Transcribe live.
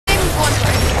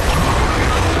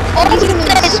Oh, he's he's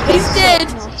dead! He's dead!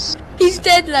 spectating us. He's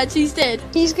dead, lads, he's dead.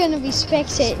 He's gonna be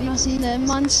spectating us, and the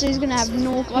monster's gonna have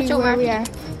no clue Watch out, where we are.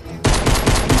 Martin.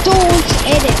 Don't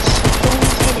edit.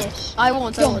 Don't edit. I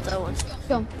won't. Jump.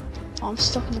 Jump. Oh, I'm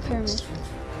stuck in the pyramid.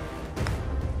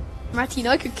 Martin,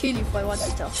 I could kill you if I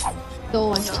wanted to.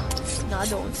 Don't. No,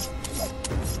 don't.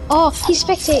 Oh, he's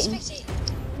spectating.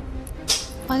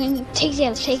 I'm gonna take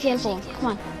the phone. Come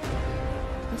on.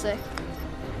 One sec.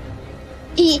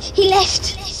 He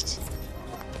left.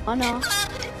 Oh no.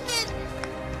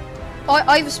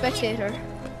 I have a spectator.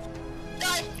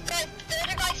 Guys, the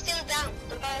other guy's still down.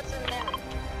 The guy's still down.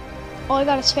 Oh, I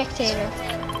got a spectator.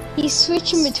 He's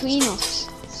switching between us.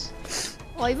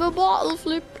 I have a bottle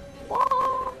flip.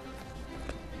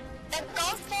 The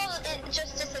golf ball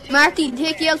just disappeared. Martin,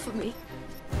 take the elf with me.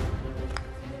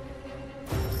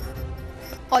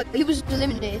 Oh, he was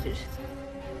eliminated.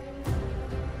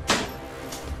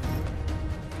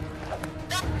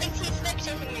 He's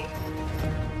spectating me.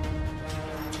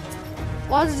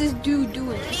 What is this dude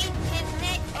doing?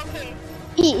 Okay.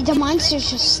 The monster's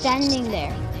just standing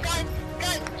there. Guys,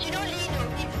 you know Lino?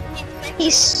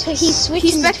 He's switching He's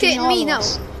between spectating all me of now.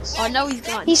 us. Oh, now he's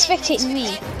gone. He's spectating me.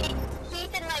 He's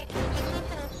been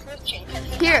switching. 'Cause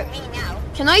he's Here. on me now.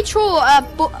 Can I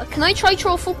try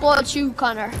throw a football at you,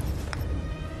 Connor?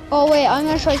 Oh wait, I'm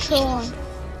gonna try throw on.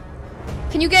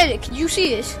 Can you get it? Can you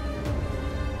see it?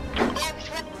 Yeah, we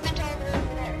went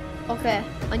over there. Okay,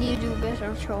 I need to do a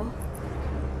better throw.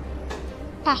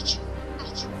 Catch.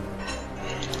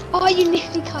 Oh, you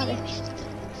nearly caught it.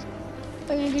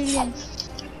 I'm gonna do it again.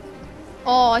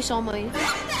 Oh, I saw mine.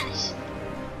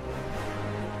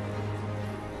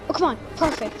 Oh, come on.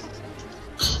 Perfect.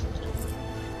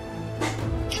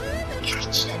 Can we even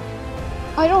catch it?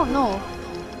 I don't know.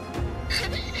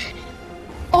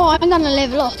 Oh, I'm gonna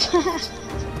level up.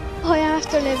 Oh, I have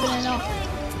to level it up.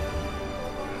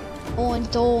 Oh, and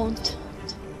don't.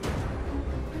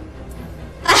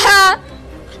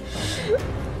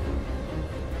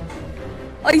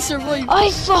 I survived.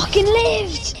 I fucking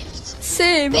lived!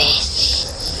 Same.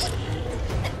 Bitch!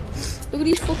 Look at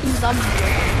these fucking zombies.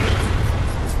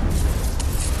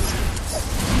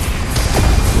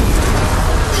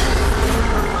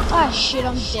 Ah, shit,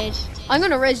 I'm dead. I'm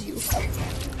gonna res you.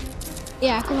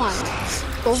 Yeah, come on.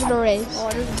 Go for the race.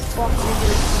 Oh, this is fucking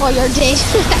weird. Oh, you're dead.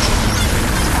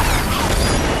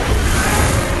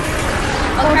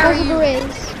 I'll Oh, go carry for the you.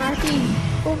 race. Martin.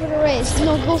 Go for the race.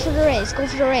 No, go for the race. Go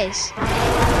for the race.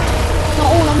 No,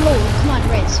 oh, I'm low. Come on,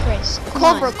 race. Come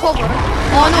Cover. on.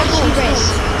 Oh no, Actually, no, race.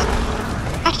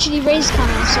 Actually, race,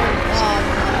 Connor. Sorry.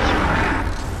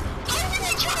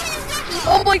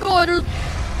 Oh my god.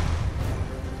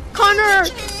 Connor,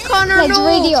 Let's no.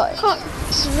 radio.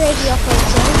 It's radio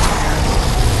operator.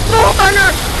 No,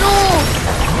 Connor, no.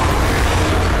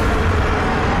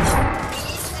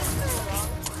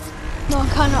 No,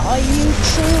 Connor, you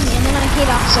threw me and then I hit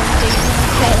off something and then I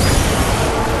fell.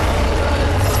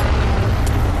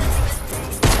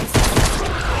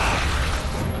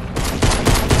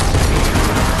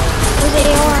 With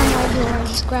AR on my door,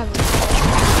 just grab it.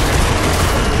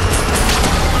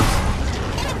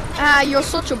 Ah, you're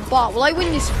such a bot. Will I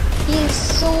win this? He has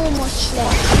so much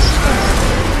left.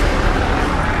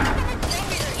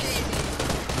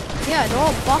 Yeah, they're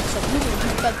all bots. I'm losing.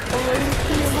 You've got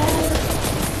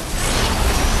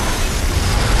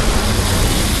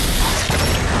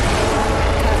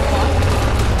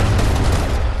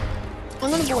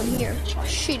I'm gonna go in here. Oh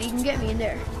shit, he can get me in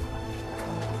there.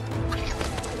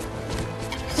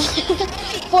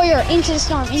 Fire into the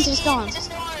storm, Jesus, you far.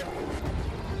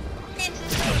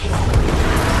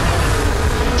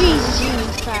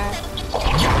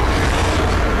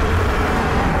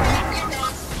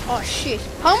 Oh shit.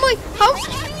 How am I? How?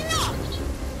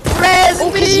 Res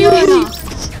Oh, me! 'cause you're not.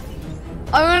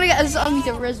 I'm gonna get a zombie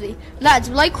to res me. Lads,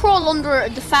 will I crawl under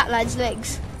the fat lad's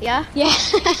legs? Yeah? Yeah.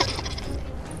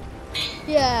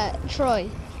 Yeah, Troy.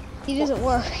 He doesn't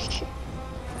work.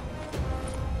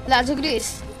 Lads, look at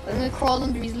this. I'm gonna crawl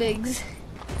under his legs.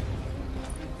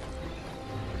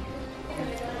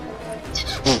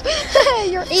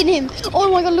 You're in him.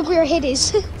 Oh my god, look where your head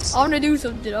is. I wanna do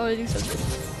something.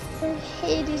 Your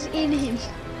head is in him.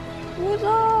 What's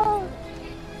up?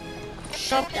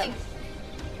 Shut them.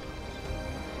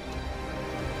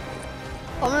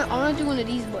 I'm gonna do one of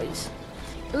these boys.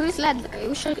 Look at this lad. I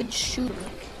wish I could shoot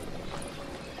him.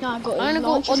 No, go. I'm gonna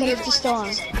go launch under yourself to storm.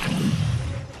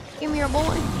 Give me your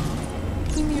boy.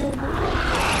 Give me your boy.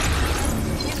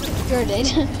 You're dead.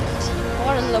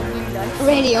 What a lovely life.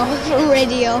 Radio.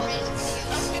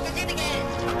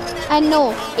 And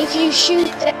no, if you shoot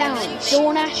down,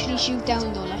 don't actually shoot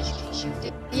down though. Like,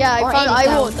 Yeah, Yeah, I Or found. edit I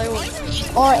down. won't.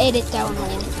 Or edit down. I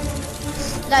won't.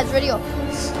 Lads, ready up.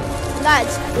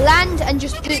 Lads, land and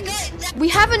just build. We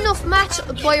have enough mats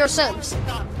by ourselves.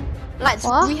 Lads,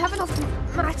 What? we have enough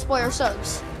mats by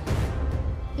ourselves.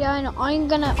 Yeah, I know. I'm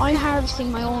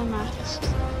harvesting my own mats.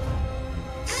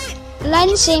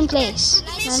 Land same place.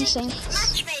 Land same place.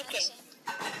 Matchmaking.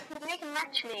 We're making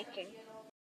matchmaking.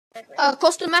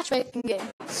 Custom matchmaking game.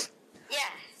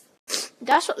 Yeah.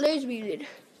 That's what Laserbeam did.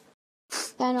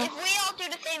 Yeah, I know. If we all do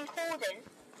the same coding.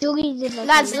 Dougie did like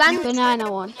Lads, a land-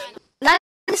 banana one. Land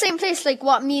in the same place like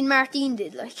what me and Martine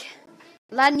did, like.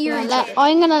 Land near Yeah, each other.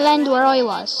 I'm gonna land where I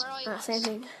was. Same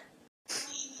thing.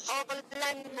 All the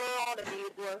land where all of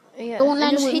you were. Yeah. Don't and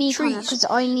land just with hit me, trees. Connor, because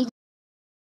I need.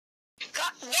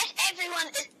 Yes, everyone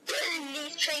is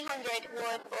needs 300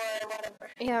 wood or whatever.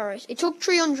 Yeah, right. It took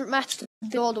 300 mats to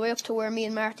go all the way up to where me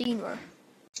and Martine were.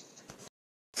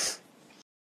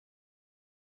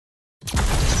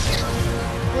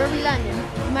 Where are we landing?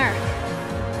 Mark.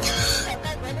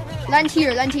 Land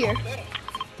here, land here.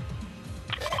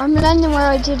 I'm landing where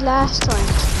I did last time.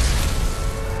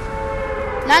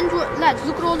 Land, lads,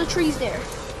 look at all the trees there.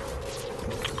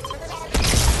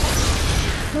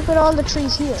 Look at all the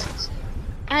trees here.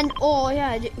 And, oh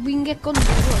yeah, we can get guns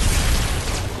as well.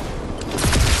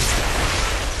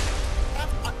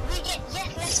 We get,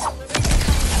 yes, let's go.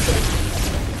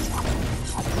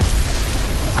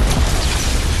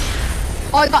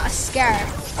 Oh, I got a scar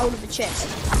out of the chest.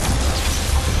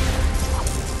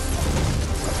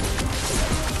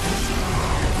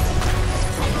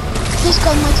 This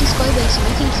guy might be skybasing.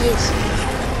 I think he is.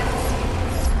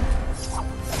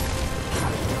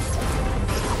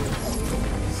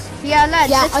 Yeah,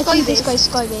 lads, Yeah, let's I think this skybase. guy's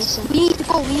skybasing. We need to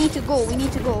go, we need to go, we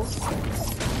need to go.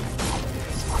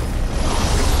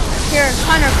 Here,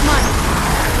 Connor, come on.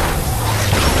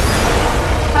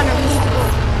 Connor, we need to go.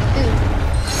 Dude.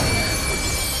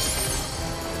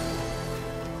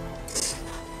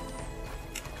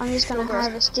 I'm just gonna Sugar.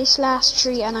 harvest this last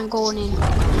tree and I'm going in.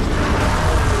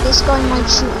 This guy might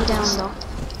shoot me down though.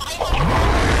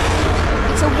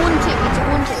 It's a one tip, it's a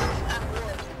one tip.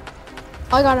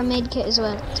 I got a med kit as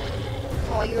well.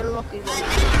 Oh, you're lucky. One.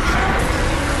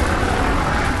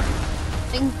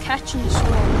 I'm catching the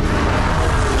storm.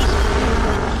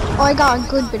 I got a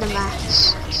good bit of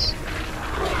mats.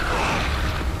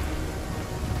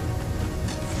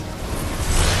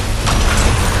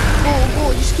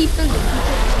 Go, just keep building, keep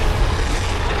building.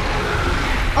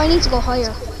 I need to go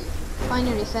higher. I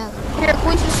nearly fell. Here, go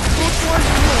towards the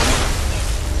room.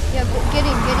 Yeah, go, get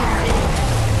in.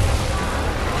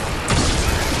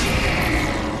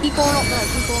 Keep going up now,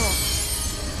 keep going up.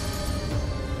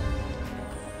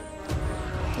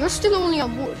 You're still only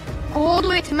on wood. All the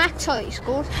way to max size,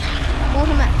 go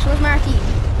to max. Where's Martine?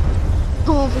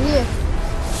 Come over here.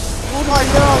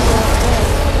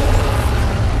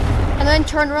 And then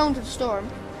turn around to the storm.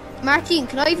 Martine,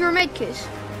 can I have your med kit?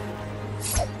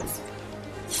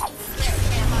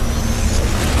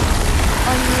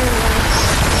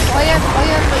 I have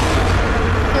like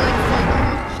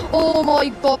oh my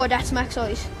god, that's max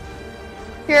size.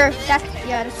 Here, that's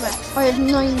max. I have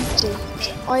 90.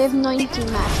 I have 90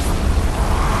 mats.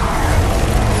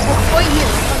 Oh,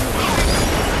 here.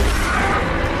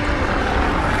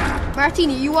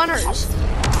 Martini, you want ours?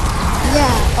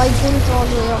 Yeah, I built all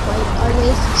the way up. I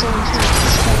wasted so much time to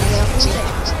spend the way up to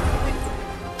it.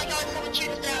 I got someone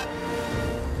shoots down.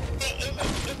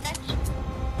 Is that?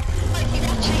 I see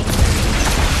that tree.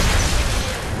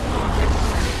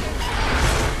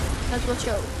 That's what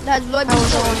show. That's what I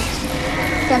was on.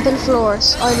 Can't build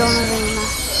floors. I don't have any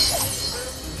mats.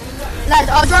 Lads,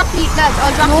 I'll drop the lads.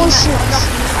 I'll drop No the mats. shit. I'll drop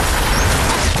the mats.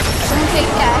 Someone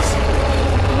take that.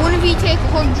 One of you take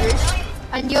 100,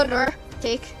 and the other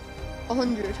take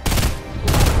 100.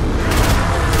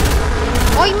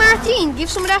 Oi, Martine, give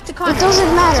some of that to Connor. It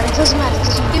doesn't matter. It doesn't matter. It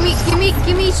doesn't matter.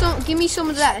 Give me some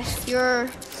of that.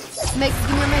 Give me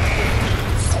your med kit.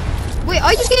 Wait,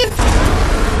 I just gave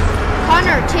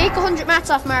Connor, take 100 mats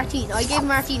off Martine. I gave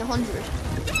Martine 100.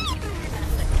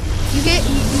 You gave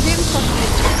him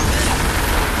something.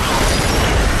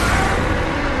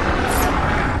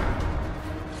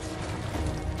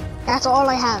 That's all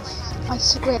I have. I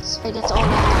swear, that's all I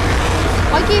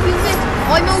have. I gave you med.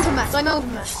 I'm out of mats. I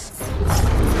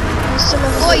still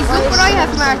have Boys, look what I have,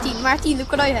 still Martine. Martine,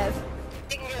 look what I have.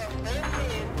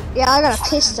 Yeah, I got a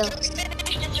pistol.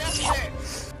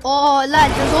 Oh,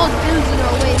 lad, there's all building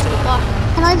our way to the bottom.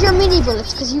 Can I have your mini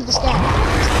bullets? Because you've the scan.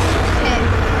 Okay.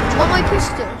 Do you want my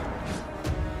pistol?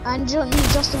 And you don't need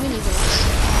just the mini bullets.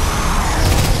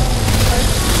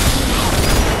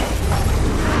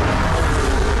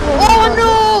 Oh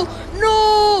no!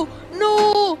 No!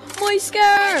 No! my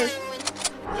scar!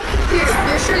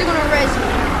 You're surely gonna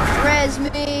res me.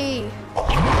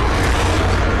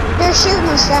 They're shooting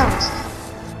us down.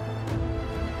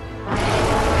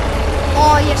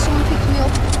 Oh yeah, someone picked me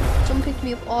up. Someone picked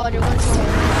me up. Oh, they're going to show me.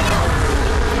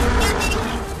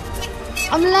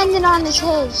 I'm landing on his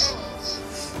head.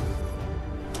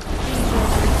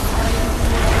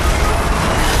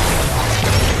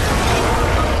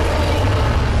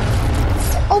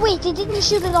 Oh wait, they didn't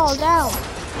shoot it all down.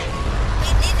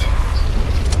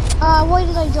 Why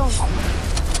did I jump?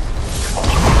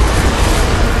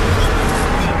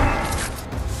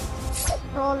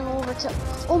 Rolling over to...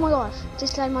 Oh my gosh,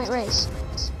 this guy might race.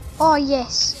 Oh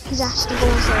yes, he's actually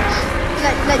going for it.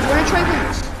 Lad, you wanna try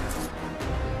wings?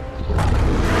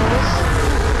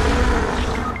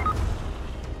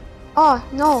 Oh,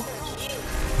 no.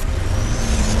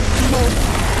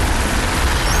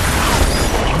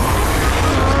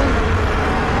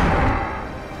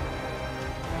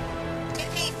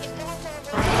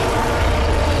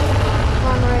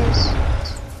 One race.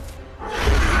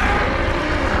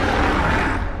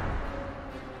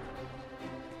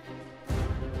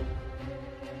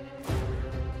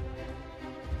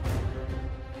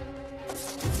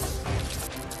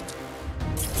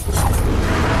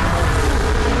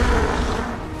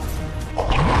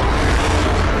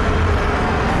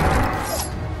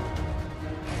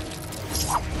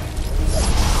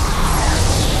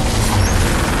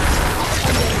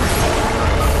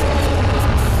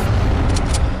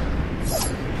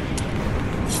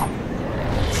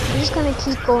 I'm just gonna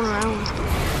keep going around.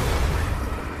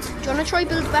 Do you wanna try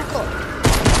build back up?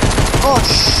 Oh,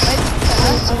 shit.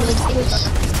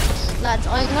 Lads,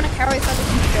 I'm gonna carry for the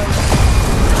future.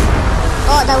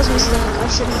 Oh, that was a mistake. I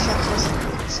shouldn't have shot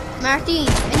this. Martin,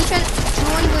 any chance? Do you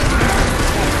know anywhere?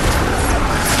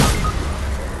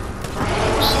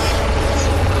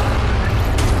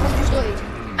 Come just died.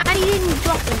 And he didn't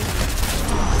drop them.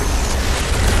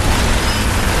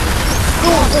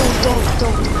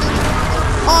 Don't.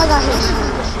 Oh, I got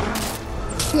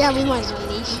hit. Yeah, we might as well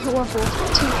leave. We're both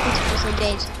 2 critical for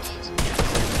dead.